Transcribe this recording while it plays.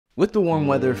With the warm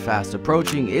weather fast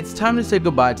approaching, it's time to say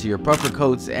goodbye to your puffer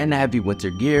coats and heavy winter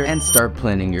gear and start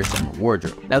planning your summer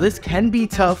wardrobe. Now this can be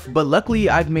tough, but luckily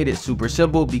I've made it super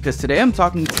simple because today I'm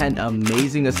talking 10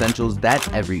 amazing essentials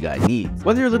that every guy needs.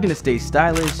 Whether you're looking to stay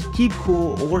stylish, keep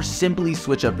cool, or simply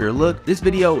switch up your look, this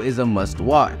video is a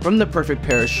must-watch. From the perfect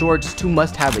pair of shorts to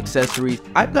must-have accessories,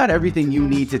 I've got everything you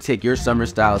need to take your summer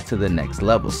style to the next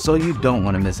level, so you don't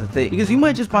want to miss a thing, because you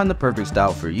might just find the perfect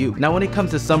style for you. Now when it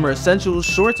comes to summer essentials,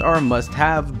 shorts are a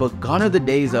must-have, but gone are the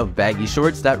days of baggy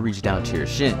shorts that reach down to your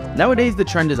shin. Nowadays, the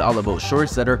trend is all about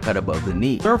shorts that are cut above the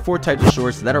knee. There are 4 types of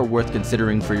shorts that are worth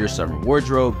considering for your summer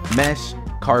wardrobe: mesh,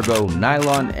 cargo,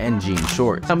 nylon, and jean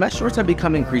shorts. Now, mesh shorts have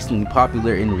become increasingly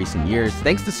popular in recent years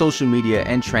thanks to social media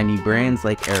and trendy brands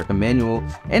like Eric Emanuel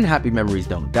and Happy Memories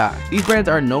Don't Die. These brands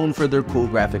are known for their cool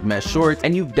graphic mesh shorts,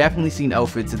 and you've definitely seen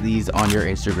outfits of these on your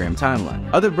Instagram timeline.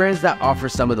 Other brands that offer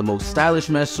some of the most stylish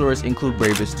mesh shorts include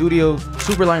Bravest Studios,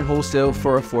 Superline Wholesale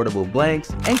for affordable blanks,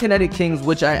 and Kinetic Kings,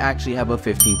 which I actually have a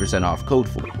 15% off code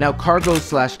for. Now,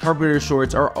 cargo/carburetor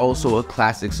shorts are also a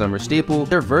classic summer staple.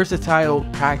 They're versatile,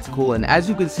 practical, and as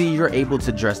you can see, you're able to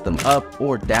dress them up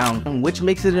or down, which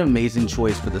makes it an amazing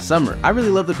choice for the summer. I really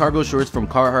love the cargo shorts from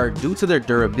Carhartt due to their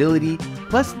durability,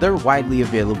 plus they're widely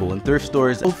available in thrift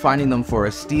stores, so finding them for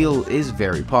a steal is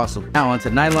very possible. Now onto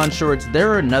nylon shorts.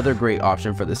 They're another great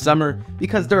option for the summer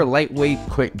because they're lightweight,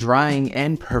 quick drying,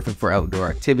 and perfect for outdoor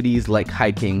activities like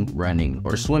hiking, running,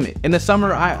 or swimming. In the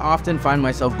summer, I often find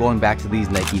myself going back to these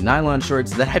Nike nylon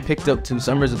shorts that I picked up 2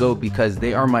 summers ago because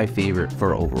they are my favorite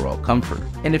for overall comfort.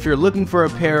 And if you're looking for a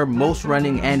pair, most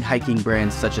running and hiking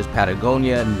brands such as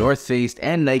Patagonia, North Face,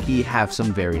 and Nike have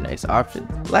some very nice options.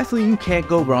 Lastly, you can't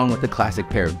go wrong with the classic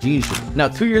pair of jean shorts. Now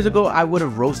 2 years ago, I would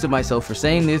have roasted myself for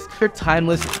saying this. They're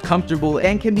timeless, comfortable,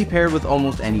 and can be paired with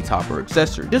almost any top or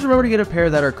accessory. Just remember to get a pair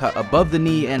that are cut above the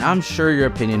knee, and I'm sure your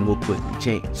opinion will quickly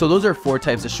change. So those are 4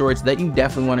 types of shorts that you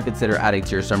definitely want to consider adding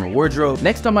to your summer wardrobe.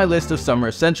 Next on my list of summer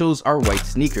essentials are white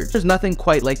sneakers. There's nothing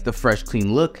quite like the fresh,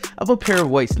 clean look of a pair of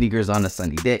white sneakers on a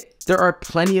sunny day. There are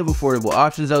plenty of affordable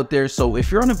options out there, so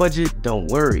if you're on a budget,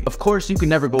 don't worry. Of course, you can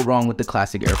never go wrong with the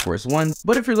classic Air Force One,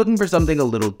 but if you're looking for something a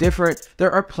little different,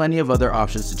 there are plenty of other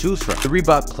options to choose from. The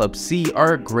Reebok Club C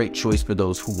are a great choice for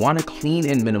those who want a clean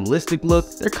and minimalistic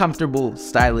look. They're comfortable,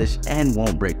 stylish, and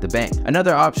won't break the bank.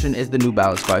 Another option is the New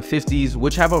Balance 550s,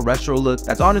 which have a retro look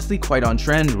that's honestly quite on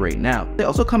trend right now. They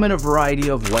also come in a variety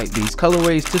of white-based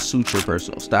colorways to suit your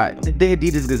personal style. The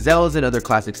Adidas Gazelle is another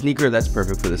classic sneaker that's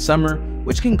perfect for the summer,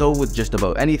 which can go with just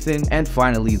about anything. And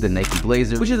finally, the Nike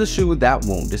Blazer, which is a shoe that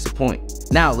won't disappoint.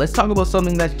 Now let's talk about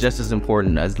something that's just as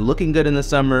important as looking good in the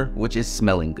summer, which is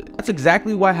smelling good. That's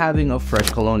exactly why having a fresh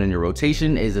cologne in your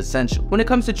rotation is essential. When it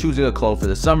comes to choosing a cologne for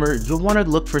the summer, you'll want to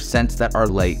look for scents that are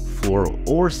light, floral,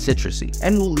 or citrusy,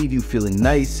 and will leave you feeling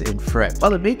nice and fresh.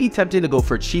 While it may be tempting to go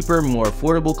for cheaper, more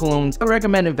affordable colognes, I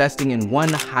recommend investing in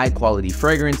one high-quality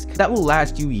fragrance that will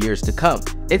last you years to come.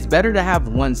 It's better to have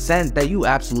one scent that you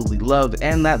absolutely love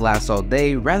and that lasts all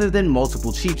day, rather than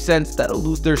multiple cheap scents that'll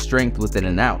lose their strength within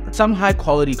an hour. Some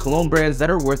high-quality cologne brands that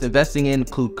are worth investing in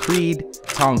include Creed,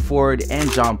 Tom Ford, and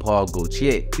Jean Paul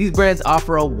Gaultier. These brands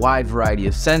offer a wide variety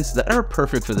of scents that are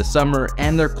perfect for the summer,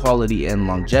 and their quality and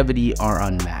longevity are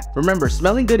unmatched. Remember,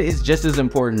 smelling good is just as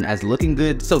important as looking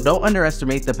good, so don't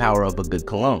underestimate the power of a good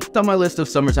cologne. On my list of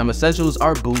summertime essentials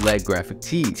are bootleg graphic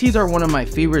tees. Tees are one of my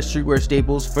favorite streetwear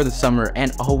staples for the summer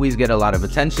and always get a lot of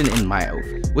attention in my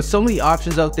outfit. With so many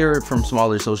options out there from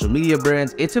smaller social media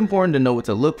brands, it's important to know what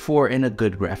to look for in a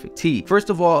good graphic tee. First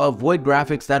of all, avoid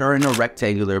graphics that are in a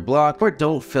rectangular block or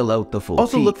don't fill out the full tee.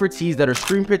 Also look for tees that are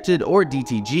screen printed or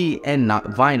DTG and not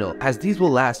vinyl, as these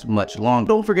will last much longer.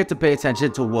 Don't forget to pay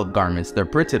attention to what garments they're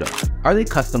printed on. Are they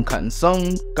custom cut and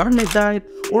sewn, garment dyed,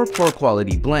 or poor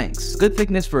quality blanks? Good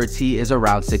thickness for a tee is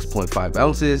around 6.5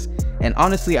 ounces, and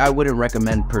honestly, I wouldn't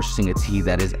recommend purchasing a tee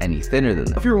that is any thinner than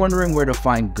that. If you're wondering where to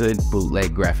find good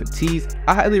bootleg graphic tees,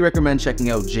 I highly recommend checking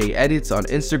out J Edits on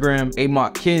Instagram,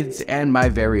 Amok Kids, and my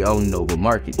very own Nova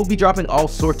Market. We'll be dropping all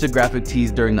sorts of graphic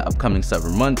tees during the upcoming summer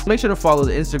months. Make sure to follow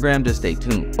the Instagram to stay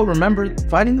tuned. But remember,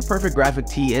 finding the perfect graphic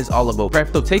tee is all about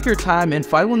prep, so take your time and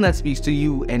find one that speaks to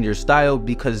you and your style,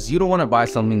 because you don't want to buy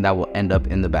something that will end up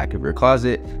in the back of your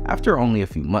closet after only a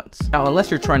few months. Now, unless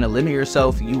you're trying to limit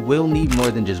yourself, you will need more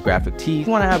than just graphic tees.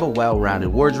 You want to have a well-rounded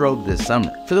wardrobe this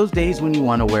summer. For those days when you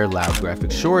want to wear loud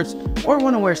graphic shorts or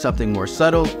want to wear something more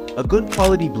subtle, a good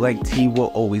quality blank tee will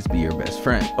always be your best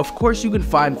friend. Of course, you can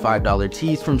find $5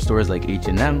 tees from stores like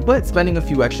H&M, but spending a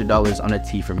few extra dollars on a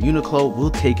tee from Uniqlo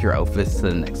will take your outfits to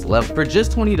the next level. For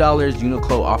just $20,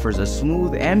 Uniqlo offers a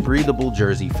smooth and breathable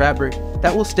jersey fabric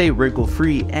that will stay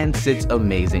wrinkle-free and sits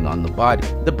amazing on the body.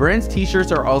 The brand's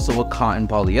t-shirts are also a cotton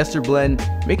polyester blend,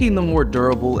 making them more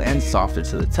durable and softer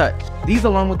to the touch. These,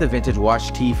 along with the vintage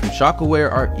wash tee from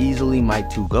Shockaware, are easily my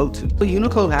two go-to. So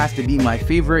Uniqlo has to be my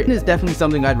favorite and is definitely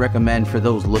something I'd recommend for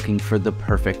those looking for the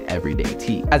perfect everyday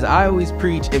tee. As I always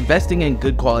preach, investing in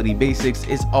good quality basics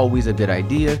is always a good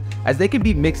idea, as they can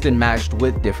be mixed and matched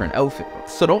with different outfits.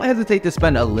 So don't hesitate to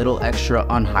spend a little extra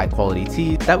on high quality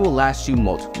tees that will last you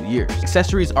multiple years.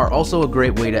 Accessories are also a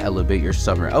great way to elevate your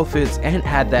summer outfits and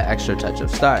add that extra touch of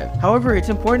style. However, it's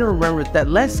important to remember that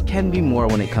less can be more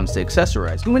when it comes to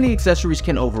accessorizing. Too many accessories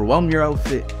can overwhelm your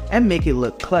outfit and make it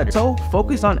look cluttered. So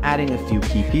focus on adding a few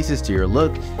key pieces to your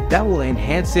look that will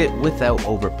enhance it without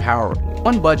overpowering.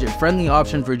 One budget-friendly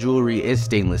option for jewelry is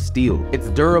stainless steel. It's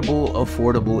durable,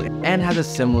 affordable, and has a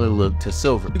similar look to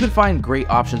silver. You can find great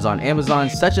options on Amazon,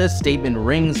 such as statement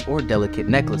rings or delicate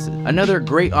necklaces. Another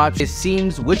great option is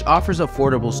Seams, which offers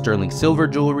affordable sterling silver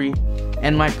jewelry.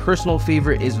 And my personal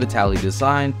favorite is Vitali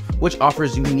Design, which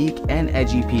offers unique and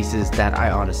edgy pieces that I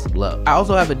honestly love. I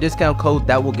also have a discount code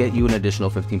that will get you an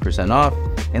additional 15% off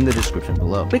in the description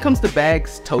below. When it comes to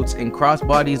bags, totes, and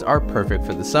crossbodies are perfect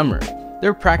for the summer.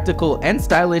 They're practical and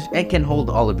stylish and can hold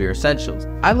all of your essentials.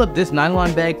 I love this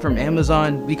nylon bag from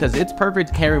Amazon because it's perfect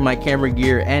to carry my camera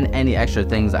gear and any extra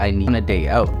things I need on a day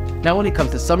out. Now when it comes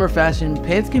to summer fashion,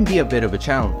 pants can be a bit of a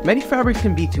challenge. Many fabrics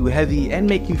can be too heavy and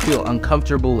make you feel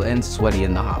uncomfortable and sweaty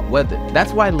in the hot weather.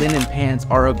 That's why linen pants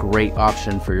are a great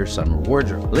option for your summer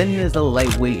wardrobe. Linen is a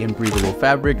lightweight and breathable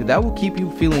fabric that will keep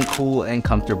you feeling cool and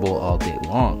comfortable all day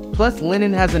long. Plus,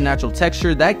 linen has a natural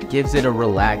texture that gives it a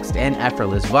relaxed and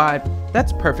effortless vibe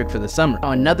that's perfect for the summer.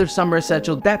 Now, another summer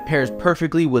essential that pairs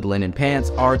perfectly with linen pants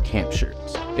are camp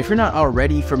shirts. If you're not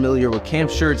already familiar with camp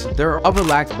shirts, they're a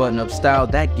relaxed button-up style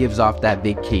that gives off that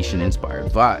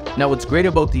vacation-inspired vibe. Now, what's great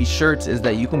about these shirts is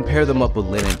that you can pair them up with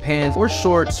linen pants or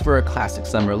shorts for a classic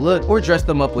summer look, or dress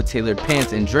them up with tailored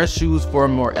pants and dress shoes for a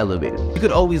more elevated look. You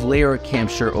could always layer a camp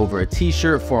shirt over a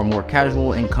t-shirt for a more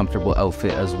casual and comfortable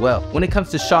outfit as well. When it comes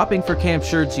to shopping for camp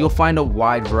shirts, you'll find a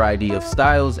wide variety of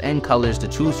styles and colors to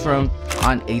choose from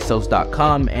on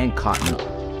ASOS.com and Cotton.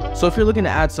 So if you're looking to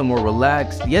add some more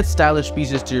relaxed yet stylish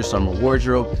pieces to your summer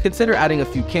wardrobe, consider adding a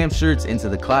few camp shirts into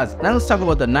the closet. Now let's talk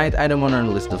about the 9th item on our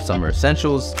list of summer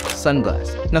essentials,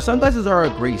 sunglasses. Now sunglasses are a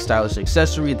great stylish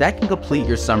accessory that can complete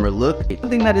your summer look.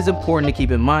 Something that is important to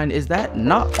keep in mind is that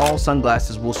not all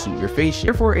sunglasses will suit your face shape.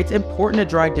 Therefore, it's important to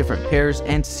try different pairs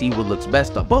and see what looks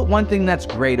best on. But one thing that's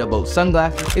great about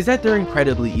sunglasses is that they're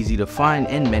incredibly easy to find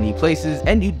in many places,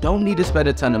 and you don't need to spend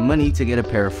a ton of money to get a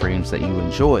pair of frames that you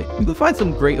enjoy. You can find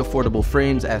some great affordable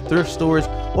frames at thrift stores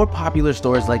or popular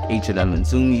stores like H&M and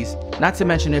Zumiez. Not to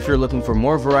mention, if you're looking for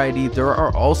more variety, there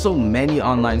are also many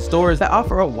online stores that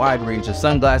offer a wide range of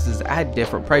sunglasses at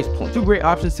different price points. Two great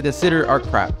options to consider are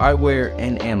Crap Eyewear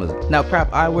and Amazon. Now,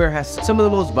 Crap Eyewear has some of the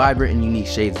most vibrant and unique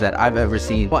shades that I've ever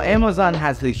seen, while Amazon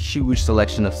has a huge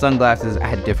selection of sunglasses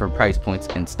at different price points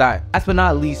and style. Last but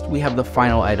not least, we have the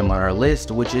final item on our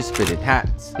list, which is fitted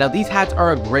hats. Now, these hats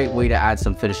are a great way to add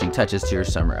some finishing touches to your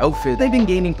summer outfit. They've been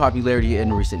gaining popularity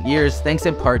in recent years, thanks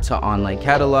in part to online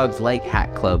catalogs like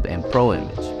Hat Club and Pro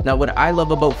Image. Now, what I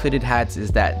love about fitted hats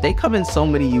is that they come in so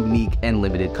many unique and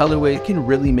limited colorways that can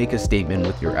really make a statement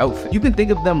with your outfit. You can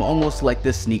think of them almost like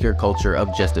the sneaker culture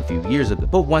of just a few years ago.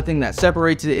 But one thing that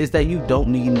separates it is that you don't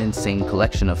need an insane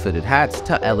collection of fitted hats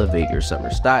to elevate your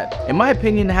summer style. In my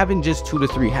opinion, having just 2 to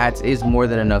 3 hats is more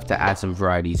than enough to add some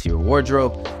variety to your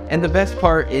wardrobe. And the best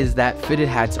part is that fitted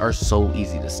hats are so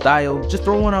easy to style. Just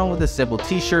throw one on with a simple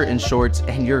t-shirt and shorts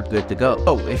and you're good to go.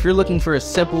 So if you're looking for a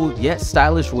simple yet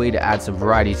stylish way to add some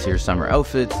variety to your summer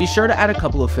outfits, be sure to add a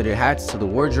couple of fitted hats to the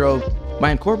wardrobe. By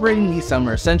incorporating these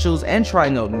summer essentials and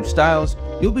trying out new styles,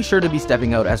 you'll be sure to be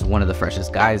stepping out as one of the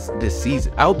freshest guys this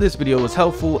season. I hope this video was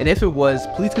helpful, and if it was,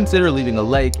 please consider leaving a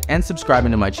like and subscribing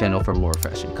to my channel for more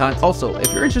fashion content. Also,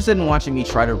 if you're interested in watching me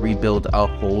try to rebuild a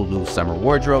whole new summer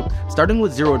wardrobe, starting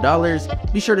with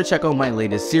 $0, be sure to check out my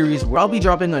latest series where I'll be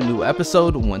dropping a new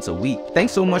episode once a week.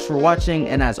 Thanks so much for watching,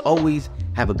 and as always,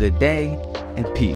 have a good day and peace.